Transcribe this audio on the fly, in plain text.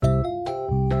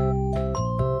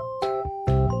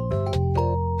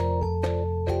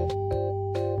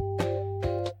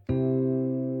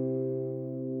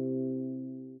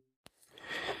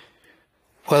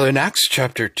Well, in Acts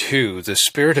chapter 2, the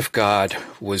Spirit of God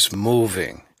was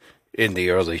moving in the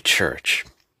early church.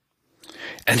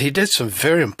 And he did some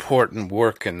very important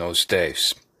work in those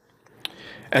days.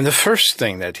 And the first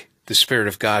thing that the Spirit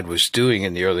of God was doing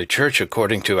in the early church,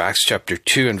 according to Acts chapter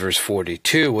 2 and verse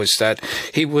 42, was that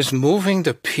he was moving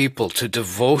the people to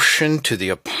devotion to the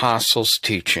apostles'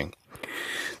 teaching.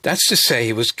 That's to say,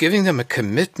 he was giving them a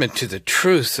commitment to the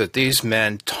truth that these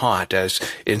men taught as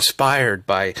inspired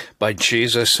by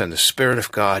Jesus and the Spirit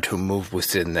of God who moved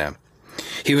within them.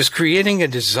 He was creating a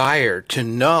desire to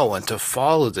know and to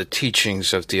follow the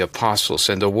teachings of the apostles,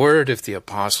 and the word of the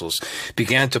apostles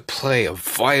began to play a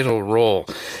vital role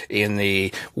in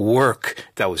the work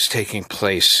that was taking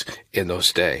place in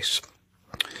those days.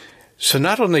 So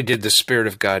not only did the Spirit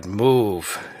of God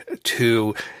move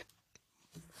to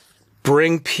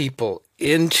bring people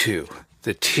into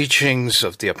the teachings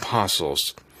of the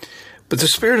apostles, but the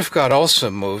Spirit of God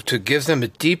also moved to give them a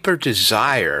deeper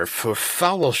desire for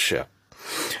fellowship.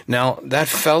 Now, that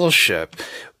fellowship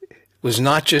was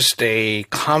not just a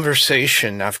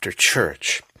conversation after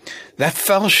church. That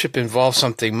fellowship involved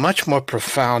something much more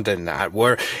profound than that,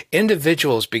 where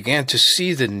individuals began to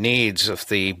see the needs of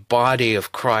the body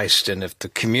of Christ and of the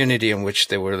community in which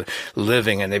they were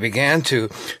living, and they began to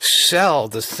sell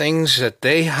the things that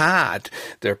they had,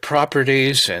 their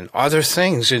properties and other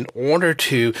things, in order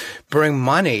to bring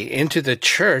money into the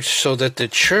church so that the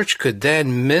church could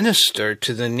then minister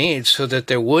to the needs so that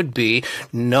there would be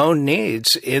no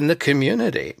needs in the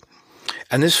community.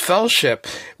 And this fellowship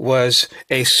was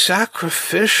a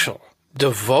sacrificial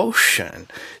devotion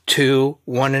to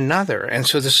one another. And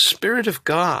so the Spirit of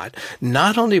God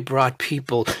not only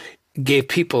gave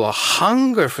people a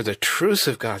hunger for the truth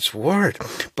of God's word,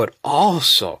 but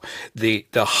also the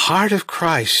heart of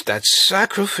Christ, that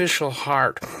sacrificial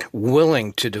heart,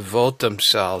 willing to devote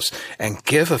themselves and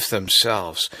give of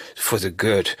themselves for the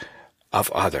good of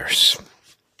others.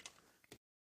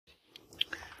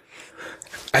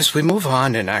 As we move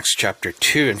on in Acts chapter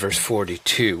 2 and verse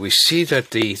 42, we see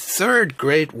that the third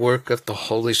great work of the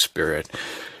Holy Spirit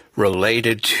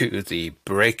related to the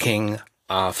breaking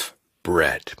of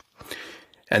bread.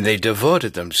 And they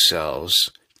devoted themselves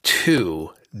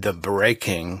to the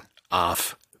breaking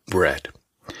of bread.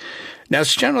 Now,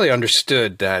 it's generally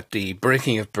understood that the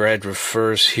breaking of bread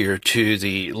refers here to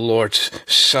the Lord's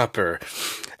Supper,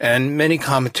 and many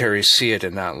commentaries see it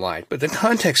in that light. But the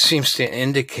context seems to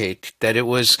indicate that it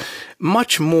was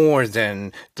much more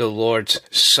than the Lord's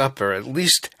Supper, at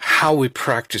least how we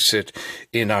practice it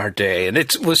in our day. And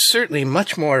it was certainly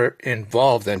much more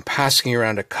involved than passing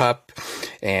around a cup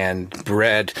and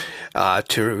bread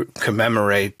to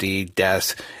commemorate the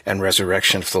death and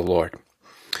resurrection of the Lord.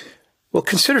 Well,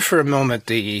 consider for a moment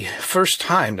the first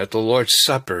time that the Lord's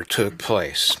Supper took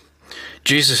place.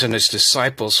 Jesus and his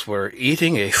disciples were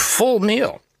eating a full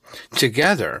meal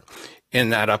together in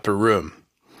that upper room.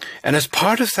 And as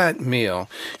part of that meal,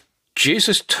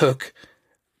 Jesus took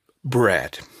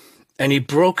bread and he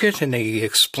broke it and he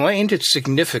explained its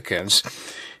significance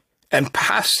and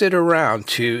passed it around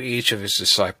to each of his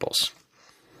disciples.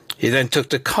 He then took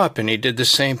the cup and he did the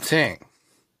same thing.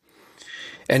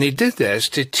 And he did this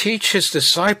to teach his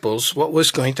disciples what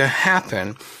was going to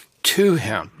happen to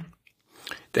him.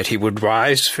 That he would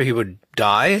rise, for he would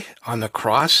die on the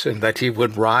cross, and that he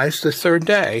would rise the third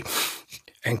day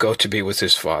and go to be with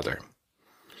his Father.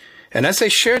 And as they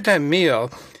shared that meal,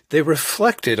 they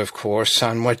reflected, of course,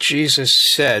 on what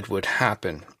Jesus said would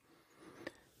happen.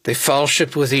 They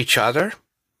fellowshiped with each other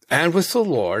and with the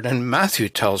Lord, and Matthew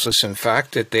tells us, in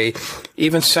fact, that they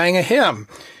even sang a hymn,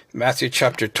 Matthew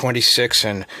chapter 26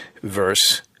 and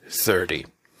verse 30.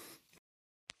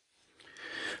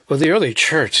 Well, the early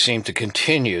church seemed to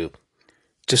continue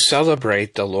to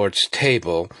celebrate the Lord's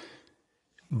table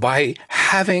by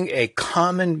having a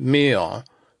common meal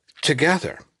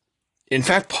together. In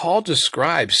fact, Paul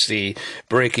describes the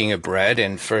breaking of bread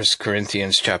in 1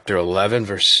 Corinthians chapter 11,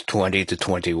 verse 20 to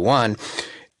 21,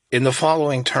 in the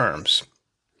following terms.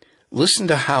 Listen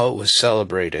to how it was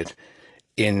celebrated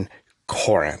in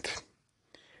Corinth.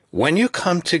 When you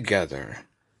come together,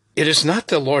 it is not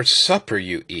the Lord's Supper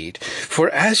you eat, for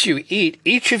as you eat,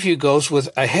 each of you goes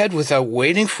ahead without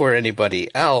waiting for anybody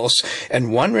else,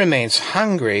 and one remains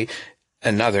hungry,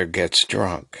 another gets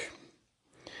drunk.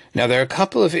 Now, there are a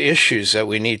couple of issues that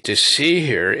we need to see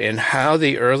here in how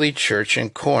the early church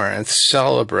in Corinth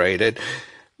celebrated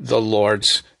the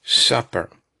Lord's Supper.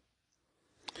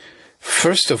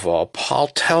 First of all, Paul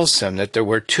tells them that there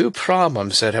were two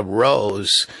problems that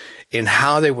arose in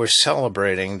how they were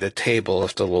celebrating the table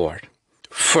of the Lord.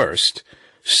 First,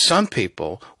 some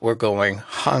people were going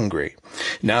hungry.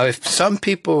 Now, if some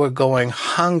people were going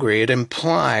hungry, it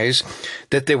implies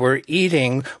that they were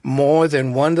eating more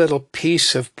than one little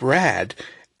piece of bread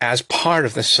as part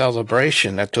of the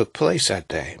celebration that took place that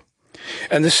day.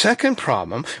 And the second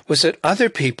problem was that other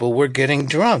people were getting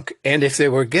drunk. And if they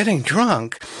were getting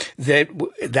drunk,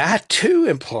 that too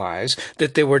implies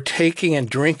that they were taking and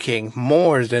drinking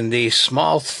more than the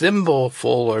small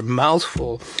thimbleful or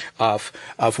mouthful of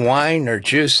wine or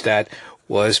juice that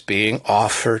was being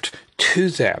offered to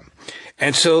them.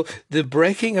 And so the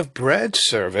breaking of bread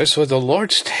service, or the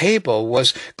Lord's table,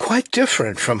 was quite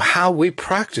different from how we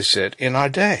practice it in our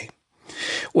day.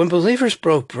 When believers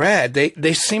broke bread,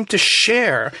 they seemed to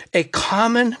share a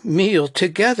common meal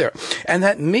together. And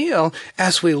that meal,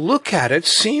 as we look at it,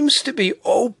 seems to be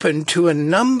open to a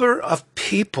number of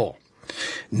people.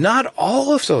 Not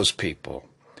all of those people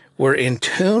were in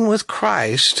tune with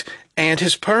Christ and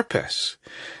his purpose.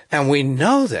 And we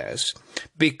know this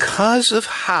because of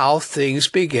how things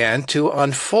began to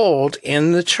unfold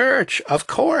in the church of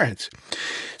Corinth.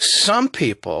 Some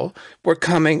people were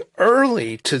coming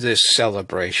early to this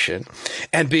celebration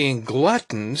and being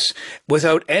gluttons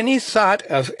without any thought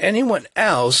of anyone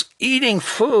else eating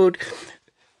food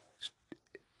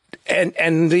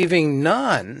and leaving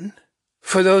none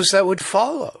for those that would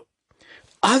follow.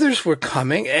 Others were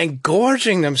coming and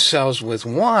gorging themselves with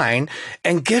wine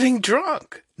and getting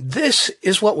drunk. This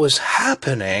is what was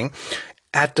happening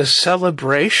at the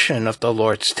celebration of the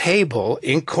Lord's table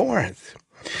in Corinth.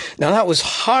 Now, that was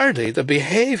hardly the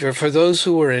behavior for those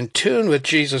who were in tune with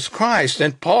Jesus Christ,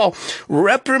 and Paul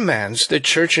reprimands the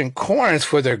church in Corinth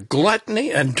for their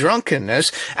gluttony and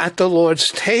drunkenness at the Lord's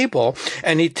table,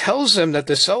 and he tells them that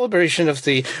the celebration of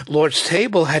the Lord's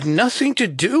table had nothing to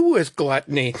do with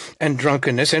gluttony and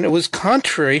drunkenness, and it was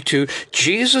contrary to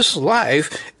Jesus'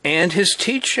 life and his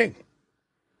teaching.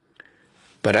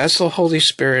 But as the Holy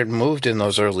Spirit moved in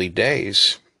those early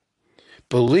days,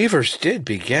 believers did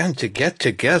begin to get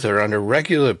together on a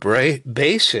regular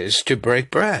basis to break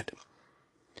bread.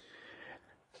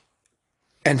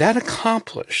 And that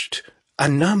accomplished a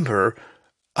number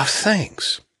of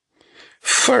things.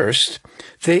 First,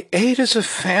 they ate as a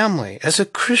family, as a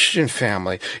Christian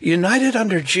family, united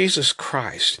under Jesus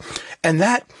Christ. And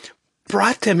that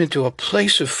brought them into a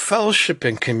place of fellowship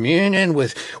and communion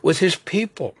with his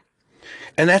people.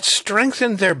 And that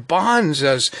strengthened their bonds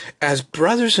as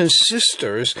brothers and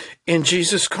sisters in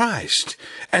Jesus Christ.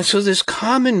 And so this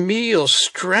common meal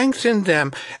strengthened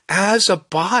them as a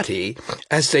body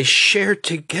as they shared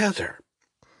together.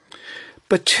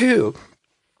 But two,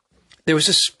 there was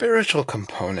a spiritual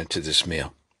component to this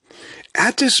meal.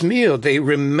 At this meal, they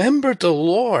remembered the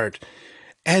Lord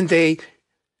and they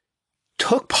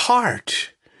took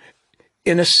part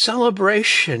in a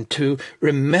celebration to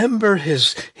remember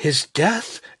his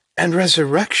death and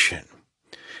resurrection.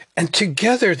 And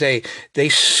together they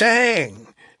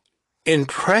sang in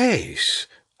praise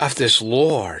of this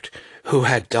Lord who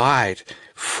had died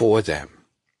for them.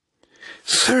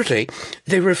 Thirdly,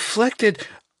 they reflected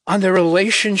on their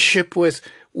relationship with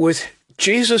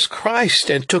Jesus Christ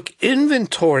and took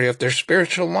inventory of their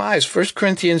spiritual lives. 1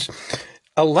 Corinthians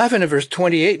 11 verse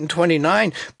 28 and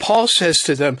 29, Paul says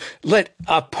to them, let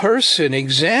a person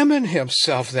examine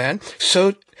himself then,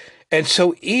 so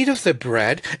eat of the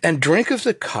bread and drink of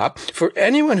the cup. For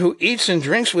anyone who eats and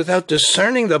drinks without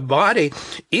discerning the body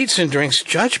eats and drinks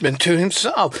judgment to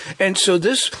himself. And so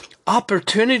this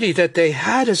opportunity that they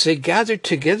had as they gathered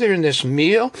together in this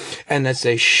meal and as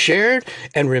they shared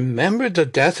and remembered the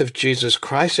death of Jesus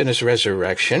Christ and his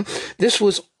resurrection, this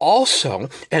was also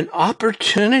an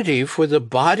opportunity for the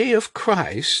body of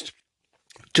Christ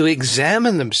to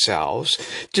examine themselves,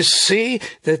 to see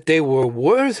that they were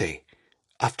worthy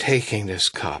of taking this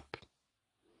cup.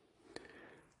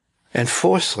 And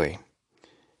fourthly,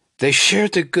 they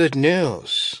shared the good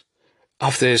news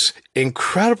of this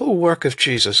incredible work of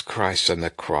Jesus Christ on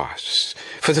the cross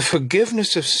for the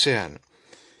forgiveness of sin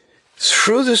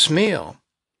through this meal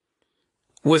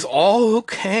with all who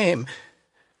came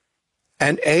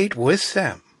and ate with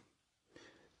them.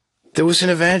 There was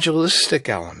an evangelistic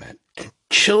element.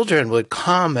 Children would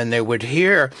come and they would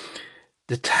hear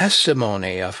the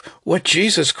testimony of what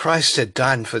Jesus Christ had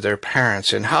done for their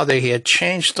parents and how he had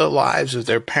changed the lives of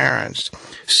their parents.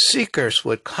 Seekers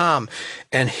would come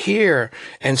and hear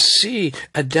and see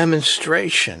a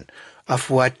demonstration of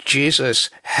what Jesus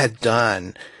had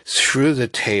done through the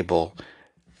table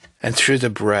and through the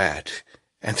bread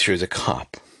and through the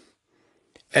cup.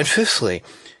 And fifthly,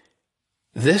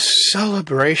 This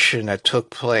celebration that took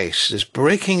place, this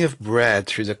breaking of bread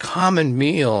through the common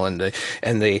meal and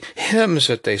the hymns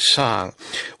that they sung,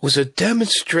 was a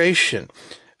demonstration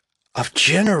of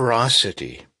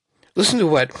generosity. Listen to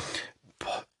what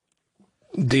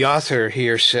the author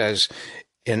here says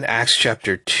in Acts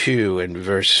chapter 2 and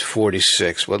verse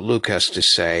 46, what Luke has to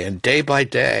say. And day by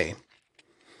day,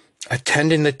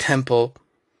 attending the temple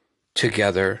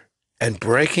together and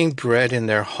breaking bread in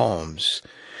their homes,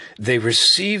 they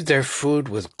received their food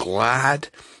with glad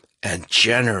and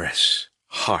generous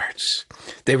hearts.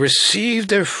 They received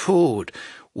their food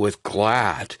with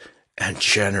glad and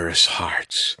generous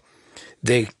hearts.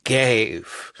 They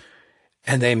gave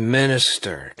and they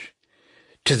ministered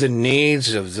to the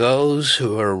needs of those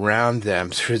who are around them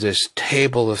through this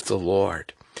table of the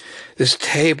Lord. This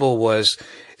table was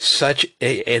such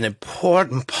an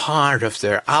important part of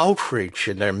their outreach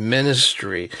and their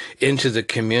ministry into the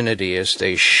community as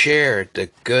they shared the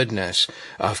goodness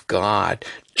of God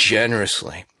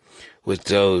generously with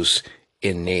those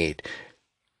in need.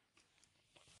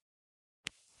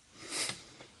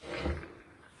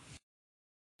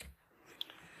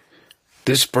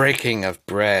 This breaking of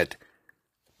bread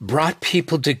brought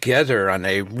people together on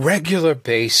a regular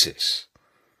basis.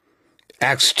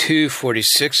 Acts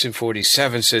 2:46 and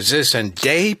 47 says this, and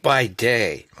day by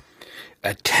day,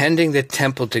 attending the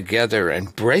temple together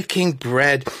and breaking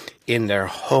bread in their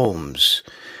homes,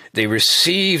 they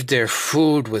received their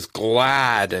food with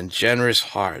glad and generous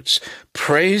hearts,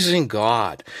 praising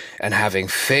God and having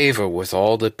favor with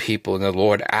all the people. And the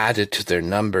Lord added to their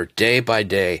number day by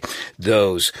day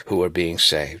those who were being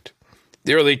saved.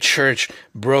 The early church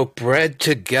broke bread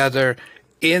together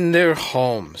in their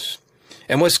homes.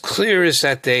 And what's clear is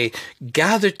that they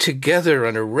gathered together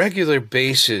on a regular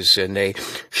basis and they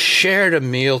shared a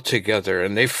meal together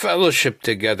and they fellowshiped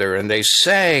together and they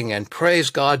sang and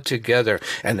praised God together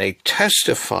and they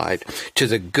testified to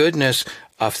the goodness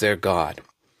of their God.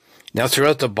 Now,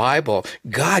 throughout the Bible,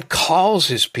 God calls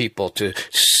his people to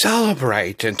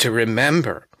celebrate and to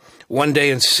remember. 1 day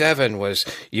in 7 was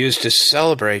used to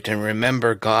celebrate and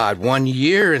remember God. 1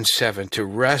 year in 7 to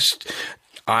rest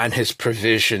on his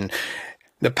provision.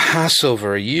 The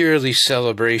Passover, a yearly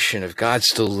celebration of God's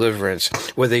deliverance,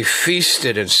 where they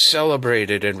feasted and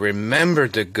celebrated and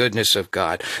remembered the goodness of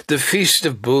God. The Feast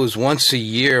of Booths, once a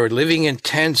year, living in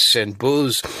tents and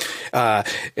booths,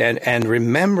 and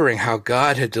remembering how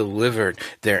God had delivered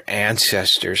their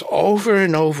ancestors. Over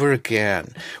and over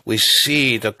again, we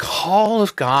see the call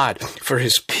of God for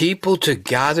his people to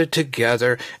gather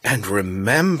together and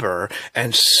remember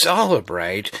and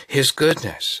celebrate his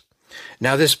goodness.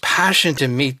 Now, this passion to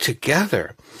meet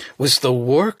together was the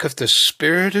work of the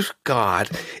Spirit of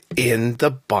God in the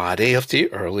body of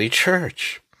the early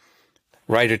church.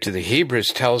 Writer to the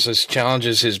Hebrews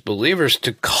challenges his believers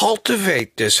to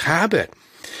cultivate this habit.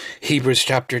 Hebrews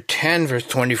chapter 10, verse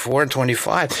 24 and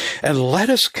 25. And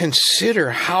let us consider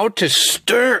how to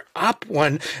stir up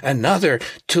one another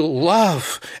to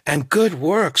love and good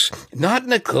works, not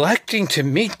neglecting to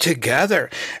meet together,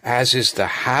 as is the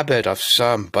habit of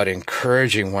some, but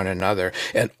encouraging one another,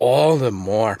 and all the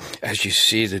more as you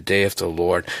see the day of the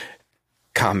Lord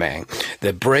coming.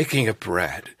 The breaking of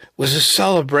bread was a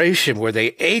celebration where they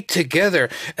ate together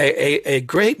a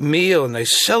great meal and they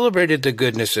celebrated the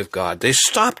goodness of God. They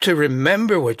stopped to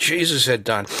remember what Jesus had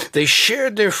done. They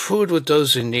shared their food with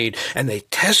those in need and they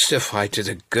testified to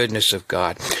the goodness of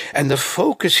God. And the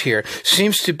focus here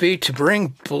seems to be to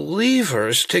bring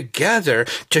believers together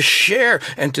to share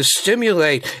and to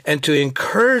stimulate and to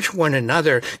encourage one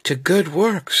another to good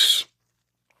works.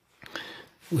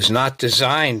 We're not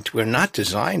designed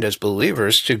as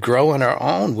believers to grow on our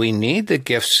own. We need the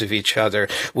gifts of each other.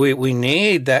 We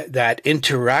need that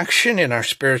interaction in our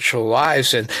spiritual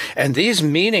lives. And these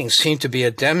meetings seem to be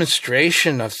a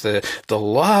demonstration of the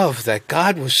love that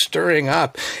God was stirring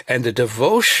up and the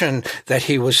devotion that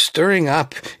he was stirring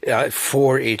up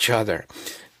for each other.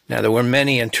 Now, there were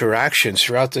many interactions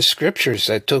throughout the scriptures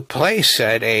that took place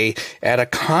at a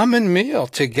common meal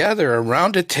together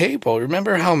around a table.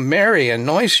 Remember how Mary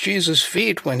anoints Jesus'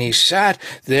 feet when he sat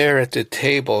there at the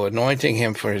table, anointing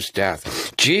him for his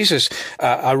death. Jesus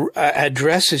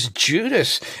addresses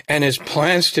Judas and his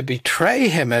plans to betray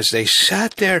him as they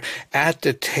sat there at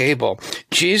the table.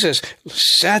 Jesus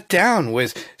sat down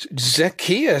with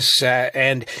Zacchaeus,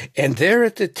 and there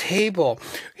at the table,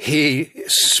 he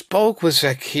spoke with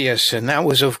Zacchaeus, and that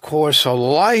was, of course, a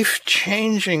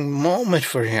life-changing moment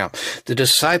for him. The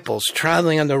disciples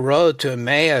traveling on the road to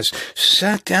Emmaus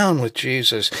sat down with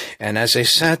Jesus, and as they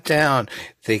sat down,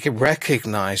 they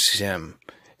recognized him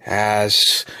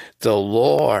as the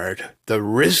Lord, the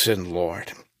risen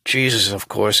Lord. Jesus, of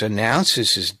course,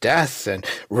 announces his death and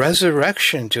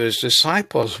resurrection to his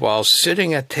disciples while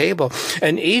sitting at table.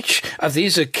 And on each of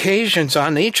these occasions,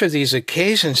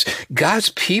 God's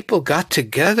people got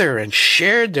together and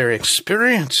shared their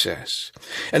experiences.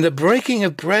 And the breaking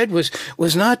of bread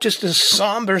was not just a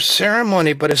somber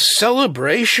ceremony, but a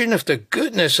celebration of the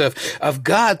goodness of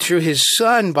God through his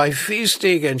Son by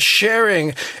feasting and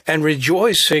sharing and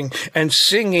rejoicing and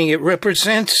singing. It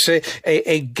represents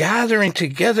a gathering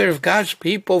together of God's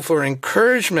people for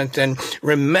encouragement and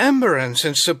remembrance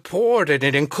and support. And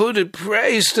it included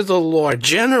praise to the Lord,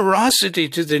 generosity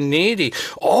to the needy,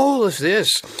 all of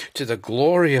this to the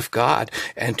glory of God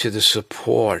and to the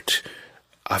support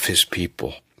of his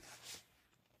people.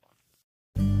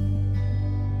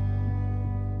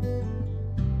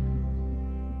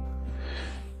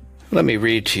 Let me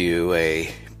read to you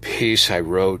a piece I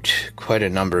wrote quite a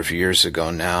number of years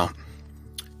ago now.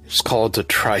 It's called The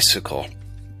Tricycle.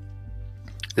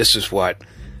 This is what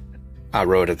I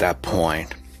wrote at that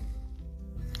point.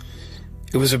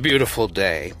 It was a beautiful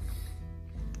day.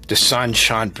 The sun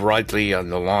shone brightly on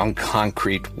the long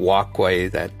concrete walkway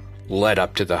that led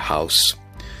up to the house.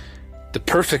 The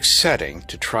perfect setting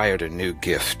to try out a new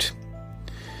gift.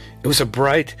 It was a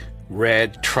bright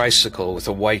red tricycle with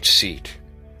a white seat.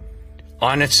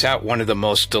 On it sat one of the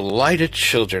most delighted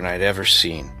children I'd ever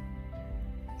seen.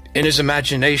 In his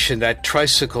imagination, that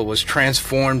tricycle was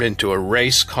transformed into a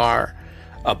race car,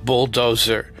 a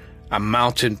bulldozer, a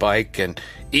mountain bike, and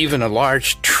even a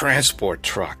large transport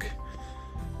truck.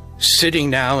 Sitting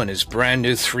now in his brand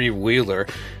new three-wheeler,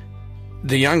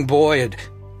 the young boy had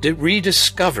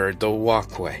rediscovered the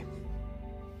walkway.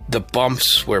 The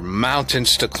bumps were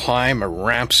mountains to climb or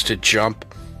ramps to jump.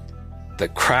 The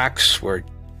cracks were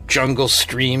jungle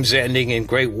streams ending in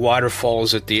great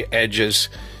waterfalls at the edges.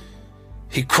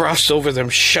 He crossed over them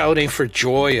shouting for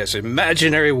joy as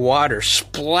imaginary water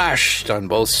splashed on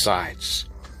both sides.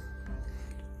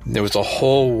 There was a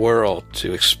whole world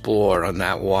to explore on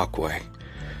that walkway.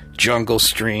 Jungle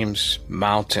streams,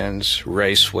 mountains,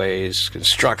 raceways,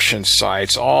 construction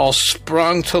sites, all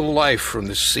sprung to life from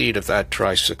the seat of that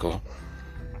tricycle.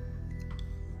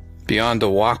 Beyond the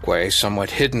walkway,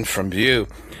 somewhat hidden from view,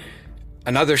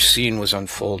 another scene was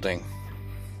unfolding.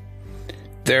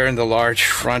 There in the large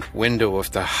front window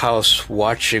of the house,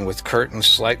 watching with curtains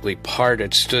slightly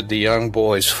parted, stood the young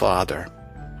boy's father.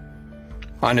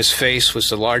 On his face was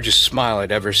the largest smile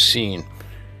I'd ever seen.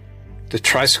 The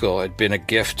tricycle had been a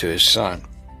gift to his son.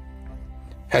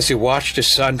 As he watched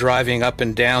his son driving up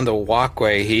and down the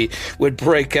walkway, he would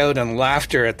break out in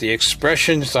laughter at the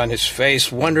expressions on his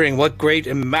face, wondering what great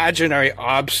imaginary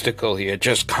obstacle he had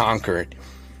just conquered.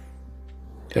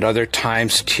 At other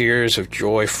times, tears of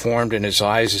joy formed in his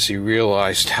eyes as he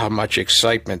realized how much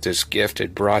excitement this gift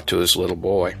had brought to his little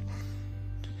boy.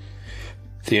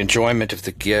 The enjoyment of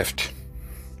the gift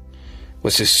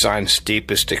was his son's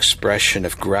deepest expression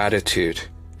of gratitude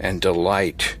and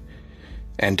delighted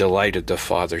the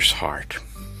father's heart.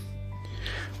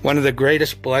 One of the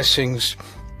greatest blessings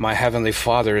my Heavenly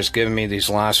Father has given me these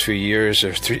last few years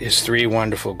are his three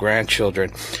wonderful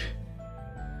grandchildren.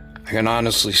 I can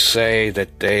honestly say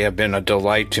that they have been a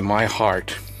delight to my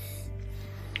heart.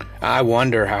 I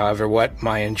wonder, however, what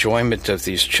my enjoyment of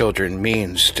these children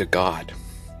means to God.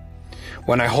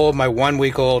 When I hold my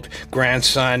 1-week-old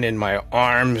grandson in my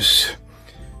arms,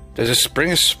 does it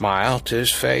bring a smile to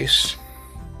his face?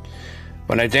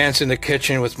 When I dance in the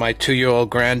kitchen with my 2-year-old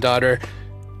granddaughter,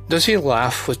 does he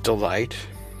laugh with delight?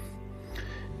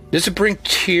 Does it bring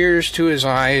tears to his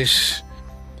eyes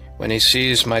when he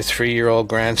sees my 3-year-old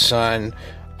grandson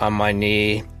on my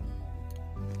knee,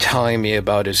 telling me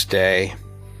about his day?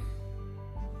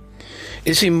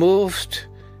 Is he moved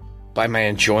by my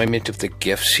enjoyment of the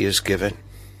gifts he has given?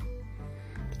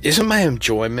 Isn't my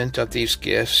enjoyment of these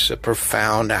gifts a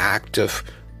profound act of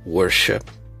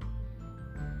worship?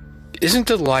 Isn't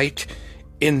delight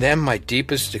in them my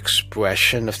deepest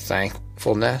expression of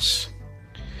thankfulness?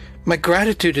 My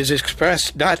gratitude is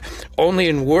expressed not only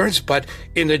in words, but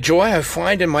in the joy I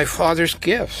find in my Father's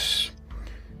gifts.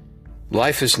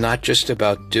 Life is not just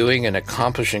about doing and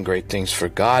accomplishing great things for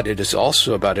God. It is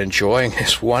also about enjoying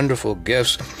His wonderful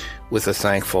gifts with a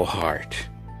thankful heart.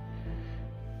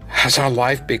 As our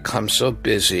life becomes so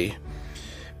busy,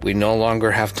 we no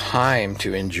longer have time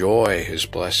to enjoy His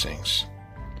blessings.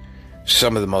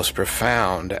 Some of the most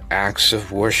profound acts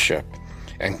of worship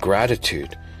and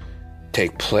gratitude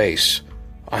take place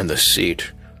on the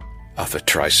seat of a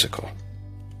tricycle.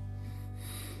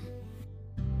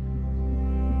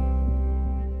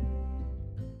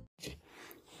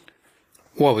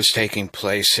 What was taking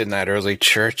place in that early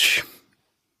church?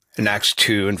 In Acts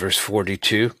 2 and verse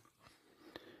 42,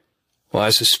 well,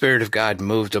 as the Spirit of God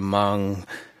moved among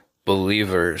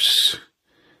believers,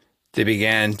 they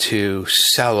began to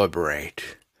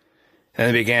celebrate, and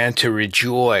they began to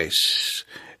rejoice,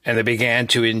 and they began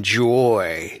to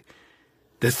enjoy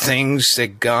the things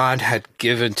that God had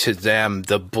given to them,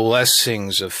 the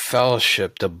blessings of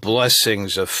fellowship, the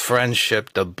blessings of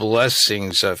friendship, the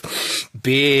blessings of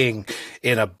being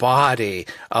in a body,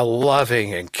 a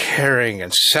loving and caring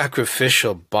and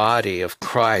sacrificial body of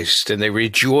Christ. And they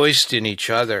rejoiced in each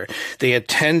other. They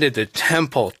attended the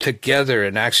temple together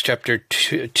in Acts chapter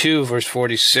 2 verse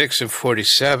 46 and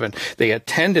 47. They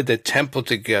attended the temple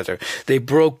together. They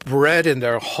broke bread in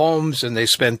their homes, and they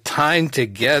spent time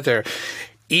together,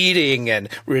 eating and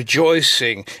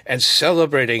rejoicing and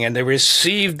celebrating, and they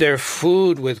received their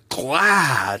food with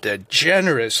glad and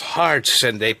generous hearts,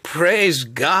 and they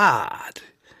praised God.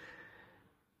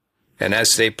 And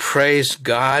as they praised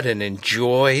God and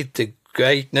enjoyed the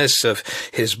greatness of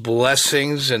his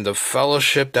blessings and the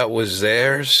fellowship that was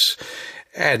theirs,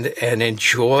 and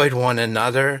enjoyed one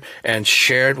another and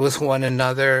shared with one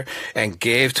another and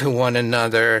gave to one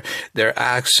another, their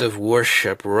acts of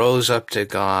worship rose up to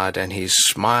God, and he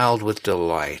smiled with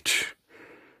delight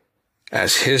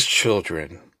as his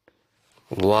children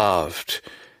loved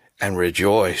and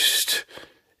rejoiced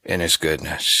in his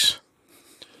goodness.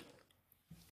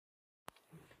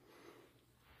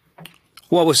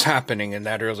 What was happening in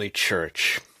that early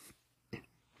church?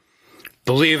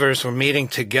 Believers were meeting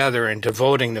together and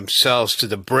devoting themselves to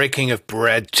the breaking of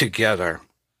bread together.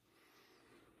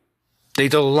 They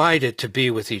delighted to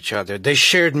be with each other. They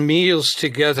shared meals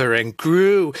together and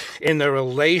grew in their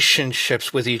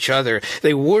relationships with each other.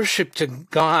 They worshiped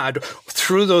God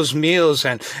through those meals,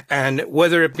 and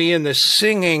whether it be in the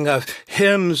singing of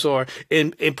hymns or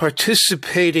in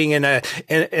participating in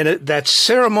that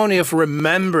ceremony of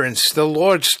remembrance, the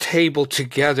Lord's table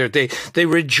together, they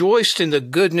rejoiced in the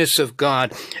goodness of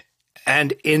God,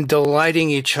 and in delighting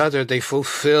each other, they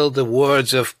fulfilled the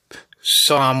words of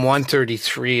Psalm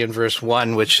 133 and verse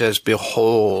 1, which says,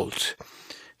 "Behold,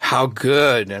 how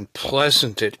good and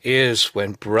pleasant it is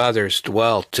when brothers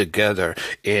dwell together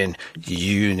in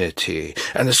unity."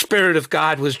 And the Spirit of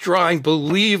God was drawing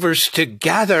believers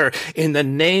together in the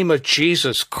name of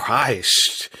Jesus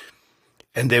Christ.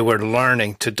 And they were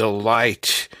learning to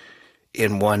delight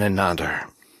in one another.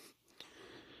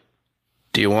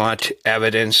 Do you want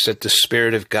evidence that the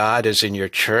Spirit of God is in your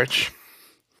church?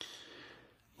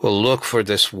 Well, look for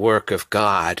this work of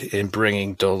God in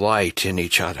bringing delight in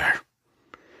each other.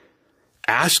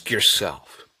 Ask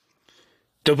yourself,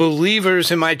 do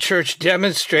believers in my church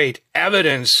demonstrate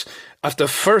evidence of the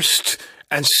first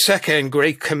and second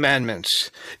great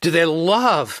commandments? Do they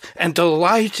love and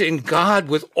delight in God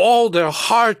with all their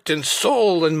heart and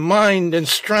soul and mind and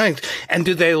strength? And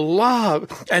do they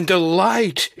love and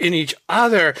delight in each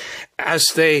other as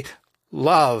they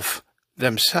love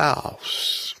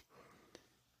themselves?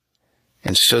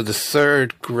 And so the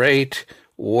third great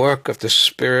work of the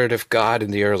Spirit of God in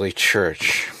the early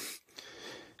church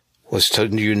was to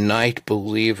unite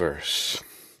believers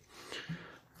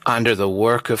under the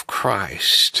work of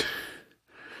Christ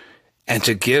and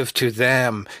to give to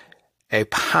them a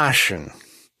passion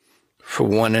for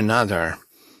one another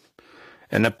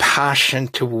and a passion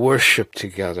to worship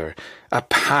together, a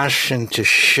passion to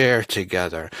share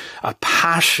together, a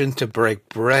passion to break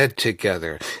bread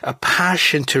together, a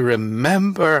passion to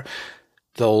remember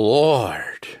the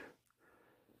Lord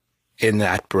in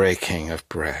that breaking of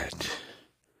bread.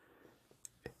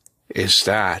 Is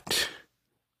that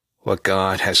what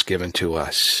God has given to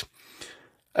us?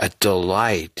 A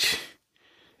delight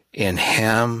in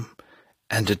him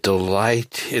and a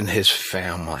delight in his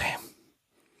family.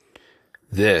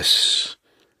 This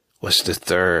was the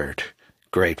third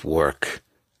great work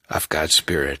of God's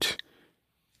Spirit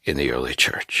in the early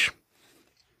church.